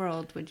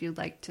world would you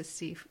like to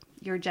see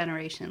your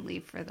generation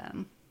leave for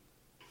them?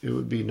 It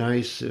would be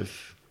nice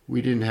if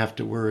we didn't have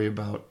to worry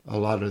about a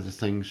lot of the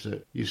things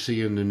that you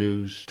see in the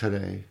news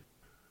today.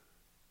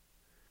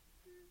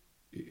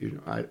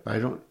 You know,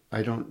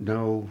 I don't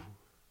know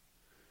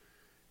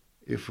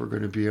if we're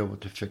going to be able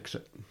to fix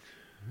it,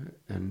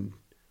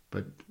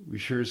 but we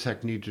sure as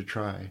heck need to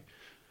try.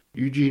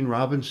 Eugene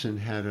Robinson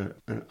had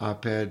an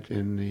op-ed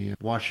in the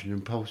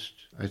Washington Post,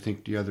 I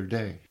think, the other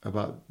day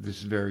about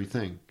this very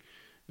thing,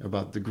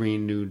 about the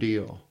Green New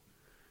Deal.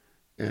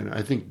 And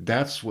I think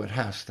that's what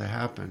has to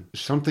happen.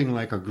 Something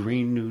like a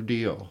Green New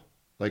Deal,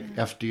 like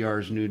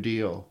FDR's New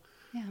Deal,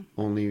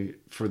 only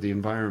for the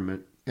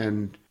environment.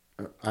 And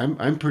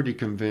I'm pretty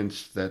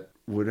convinced that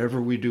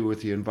whatever we do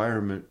with the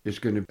environment is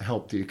going to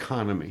help the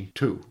economy,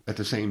 too, at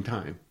the same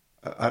time.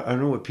 I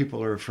know what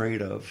people are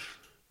afraid of.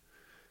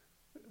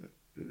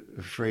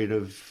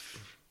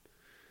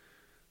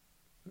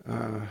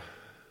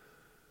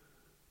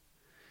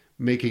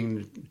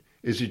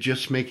 Is it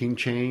just making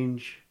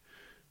change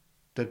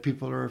that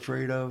people are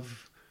afraid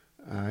of?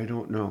 I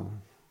don't know.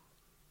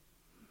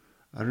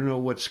 I don't know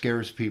what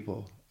scares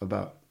people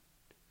about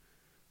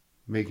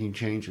making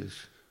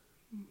changes.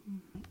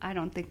 I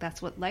don't think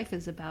that's what life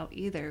is about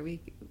either.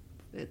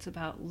 It's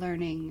about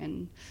learning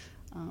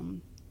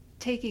and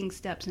taking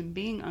steps and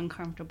being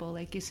uncomfortable,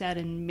 like you said,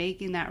 and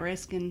making that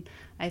risk. And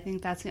I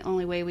think that's the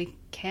only way we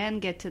can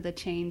get to the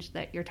change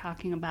that you're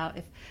talking about.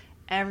 If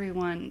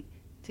everyone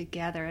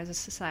together as a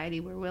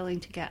society were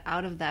willing to get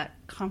out of that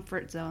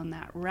comfort zone,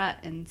 that rut,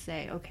 and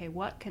say, okay,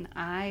 what can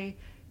I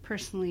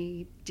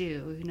personally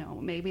do? You know,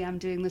 maybe I'm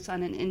doing this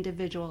on an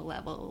individual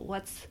level.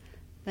 What's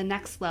the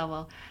next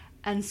level?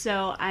 And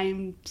so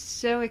I'm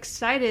so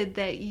excited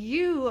that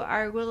you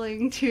are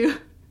willing to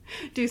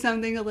do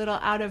something a little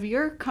out of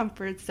your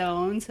comfort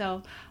zone.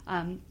 So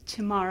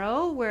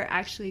tomorrow we're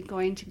actually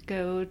going to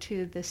go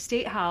to the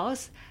State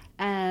House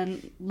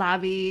and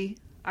lobby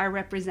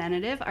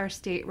our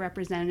state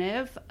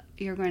representative.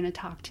 You're going to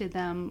talk to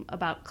them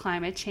about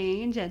climate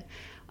change. And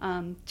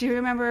do you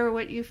remember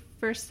what you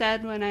first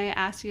said when I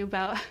asked you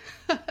about,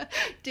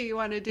 do you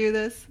want to do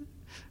this?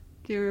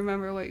 Do you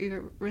remember what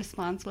your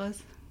response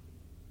was?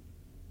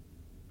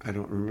 I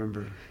don't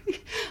remember.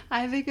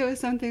 I think it was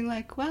something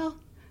like, well,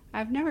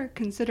 I've never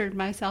considered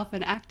myself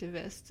an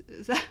activist.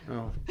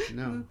 Oh,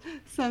 no.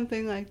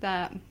 Something like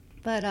that.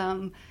 But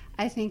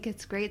I think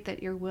it's great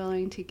that you're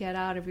willing to get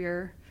out of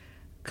your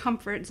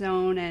comfort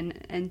zone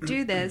and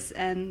do this.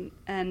 And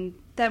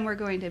then we're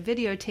going to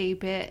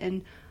videotape it,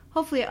 and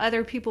hopefully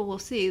other people will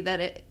see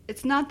that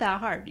it's not that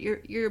hard.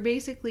 You're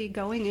basically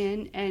going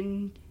in,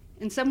 and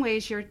in some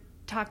ways you're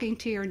talking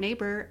to your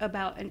neighbor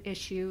about an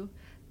issue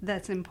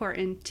that's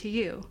important to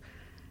you.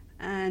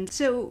 And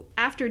so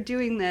after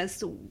doing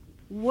this,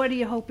 what are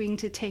you hoping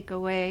to take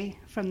away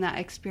from that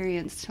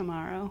experience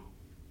tomorrow?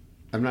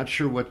 I'm not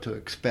sure what to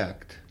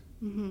expect.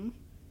 Mm-hmm.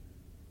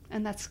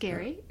 And that's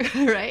scary,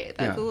 right?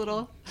 That's a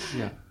little,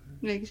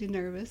 makes you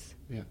nervous.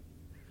 Yeah.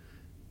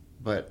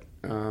 But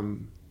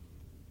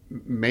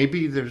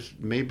maybe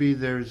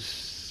there's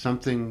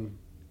something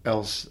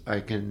else I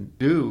can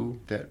do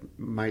that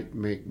might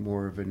make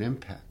more of an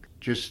impact.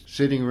 Just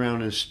sitting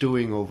around and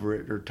stewing over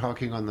it or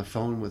talking on the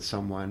phone with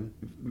someone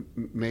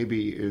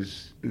maybe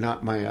is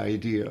not my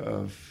idea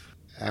of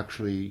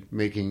actually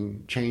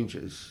making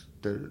changes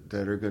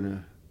that are going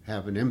to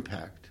have an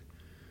impact.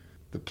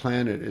 The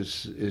planet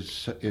is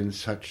in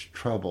such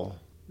trouble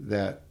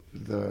that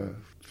the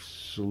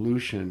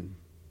solution,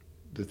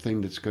 the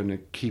thing that's going to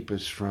keep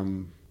us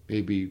from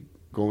maybe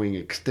going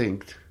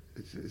extinct,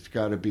 it's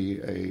got to be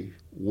a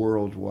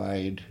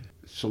worldwide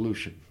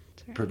solution.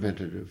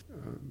 Preventative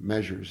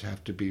measures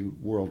have to be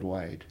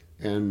worldwide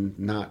and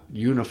not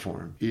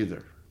uniform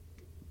either.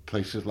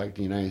 Places like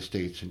the United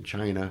States and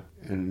China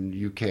and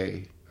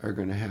UK are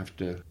going to have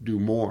to do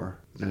more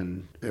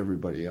than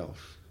everybody else.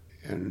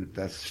 And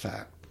that's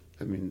fact.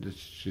 I mean, let's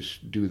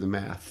just do the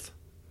math.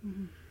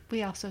 Mm-hmm.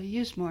 We also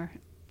use more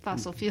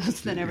fossil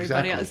fuels than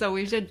everybody else, so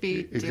we should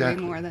be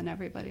doing more than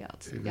everybody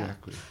else.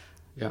 Exactly.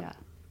 Yeah.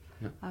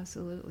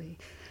 Absolutely.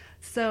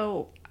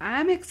 So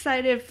I'm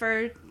excited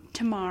for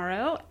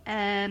tomorrow,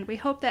 and we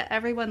hope that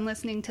everyone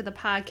listening to the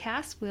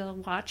podcast will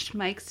watch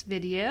Mike's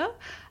video.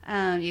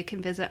 You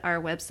can visit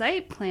our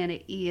website,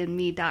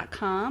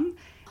 planeteandme.com.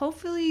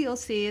 Hopefully you'll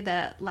see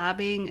that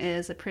lobbying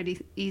is a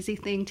pretty easy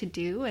thing to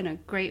do and a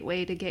great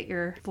way to get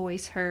your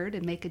voice heard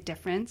and make a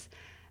difference.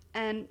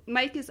 And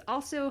Mike is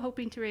also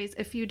hoping to raise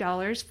a few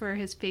dollars for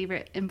his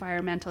favorite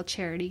environmental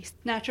charity,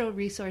 Natural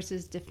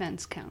Resources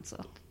Defense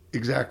Council.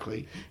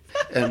 Exactly.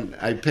 And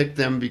I picked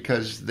them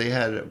because they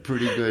had a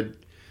pretty good,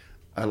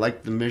 I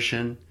liked the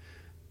mission,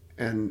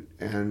 and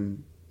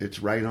it's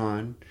right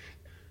on.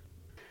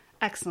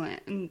 Excellent.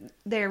 And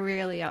they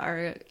really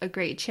are a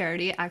great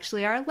charity.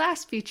 Actually, our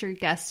last featured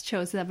guest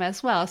chose them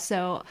as well.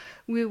 So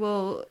we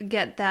will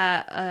get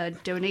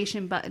that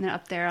donation button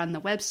up there on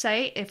the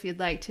website. If you'd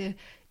like to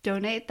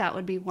donate, that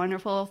would be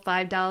wonderful.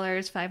 $5,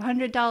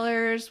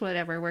 $500,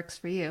 whatever works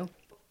for you.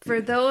 For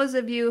those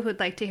of you who'd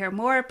like to hear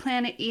more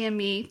Planet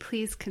EME,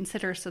 please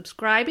consider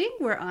subscribing.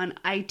 We're on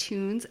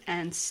iTunes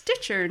and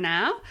Stitcher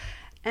now.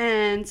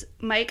 And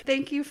Mike,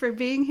 thank you for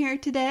being here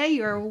today.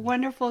 You're a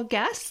wonderful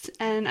guest,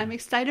 and I'm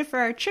excited for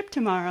our trip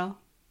tomorrow.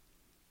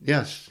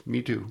 Yes,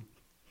 me too.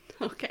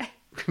 Okay.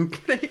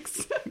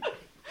 Thanks.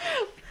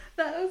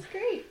 That was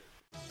great.